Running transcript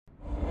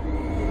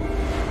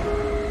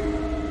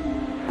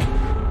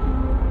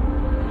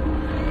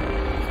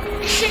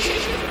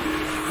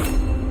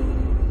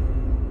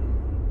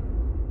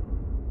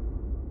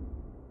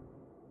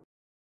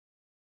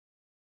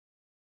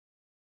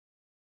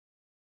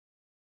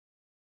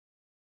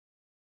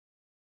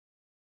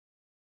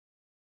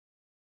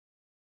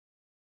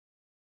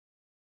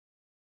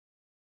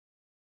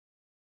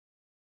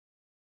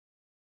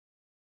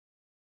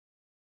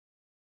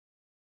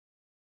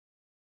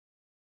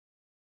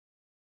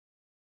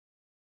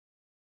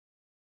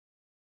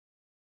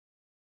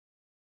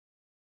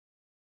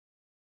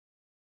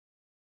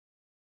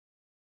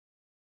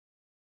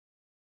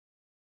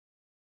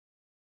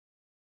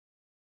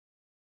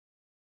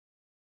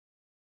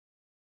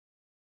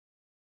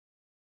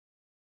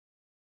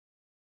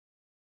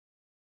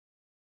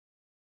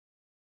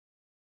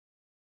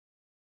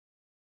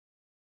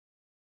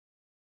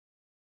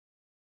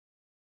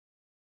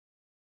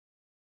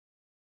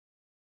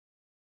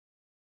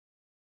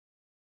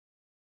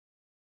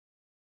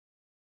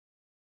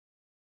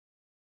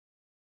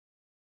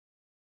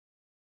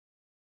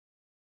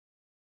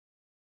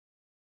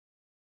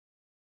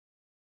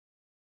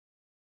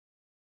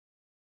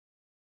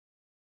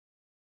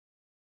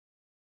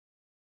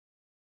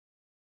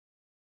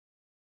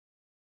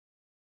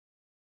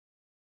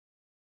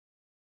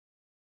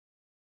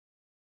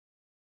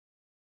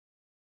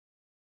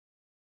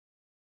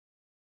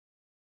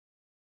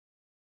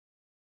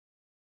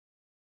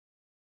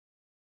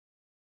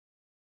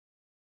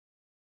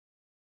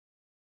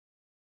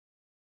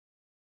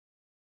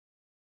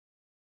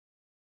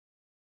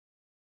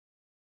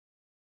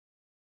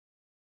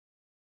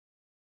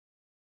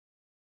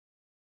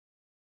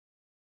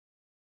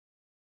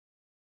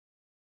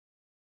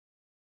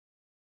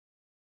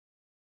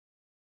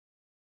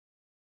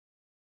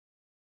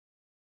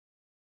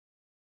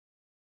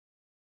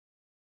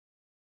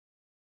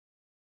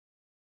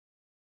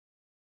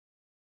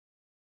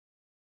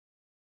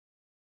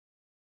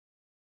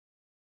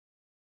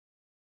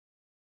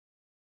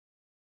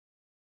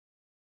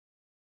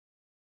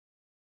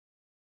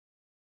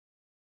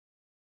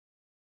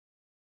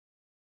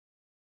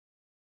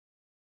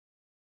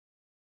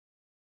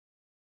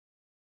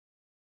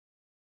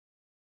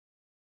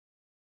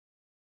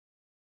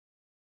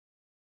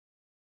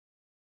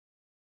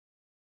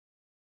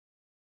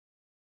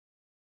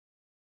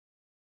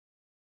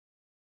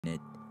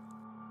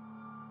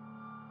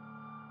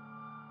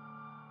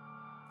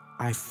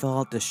I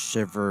felt a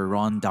shiver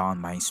run down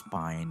my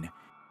spine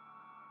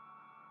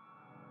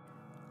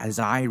as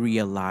I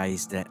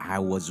realized that I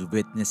was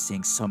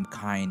witnessing some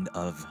kind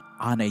of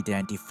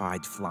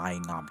unidentified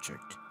flying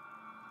object.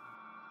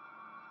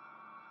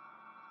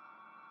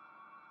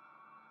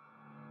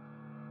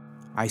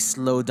 I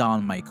slowed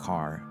down my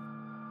car,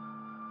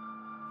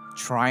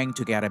 trying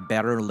to get a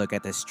better look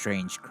at the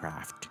strange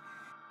craft.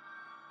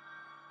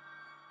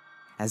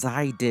 As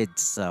I did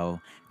so,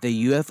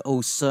 the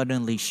UFO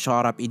suddenly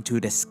shot up into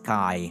the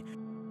sky,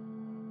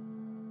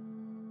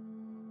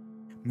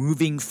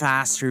 moving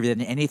faster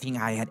than anything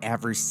I had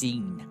ever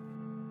seen.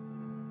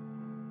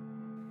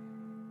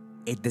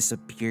 It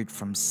disappeared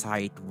from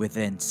sight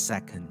within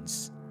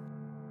seconds,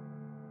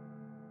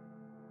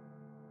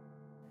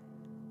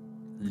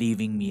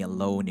 leaving me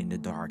alone in the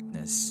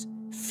darkness,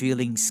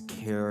 feeling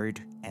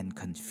scared and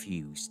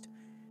confused.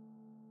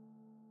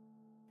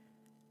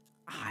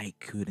 I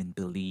couldn't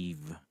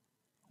believe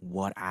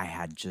what I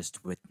had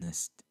just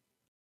witnessed.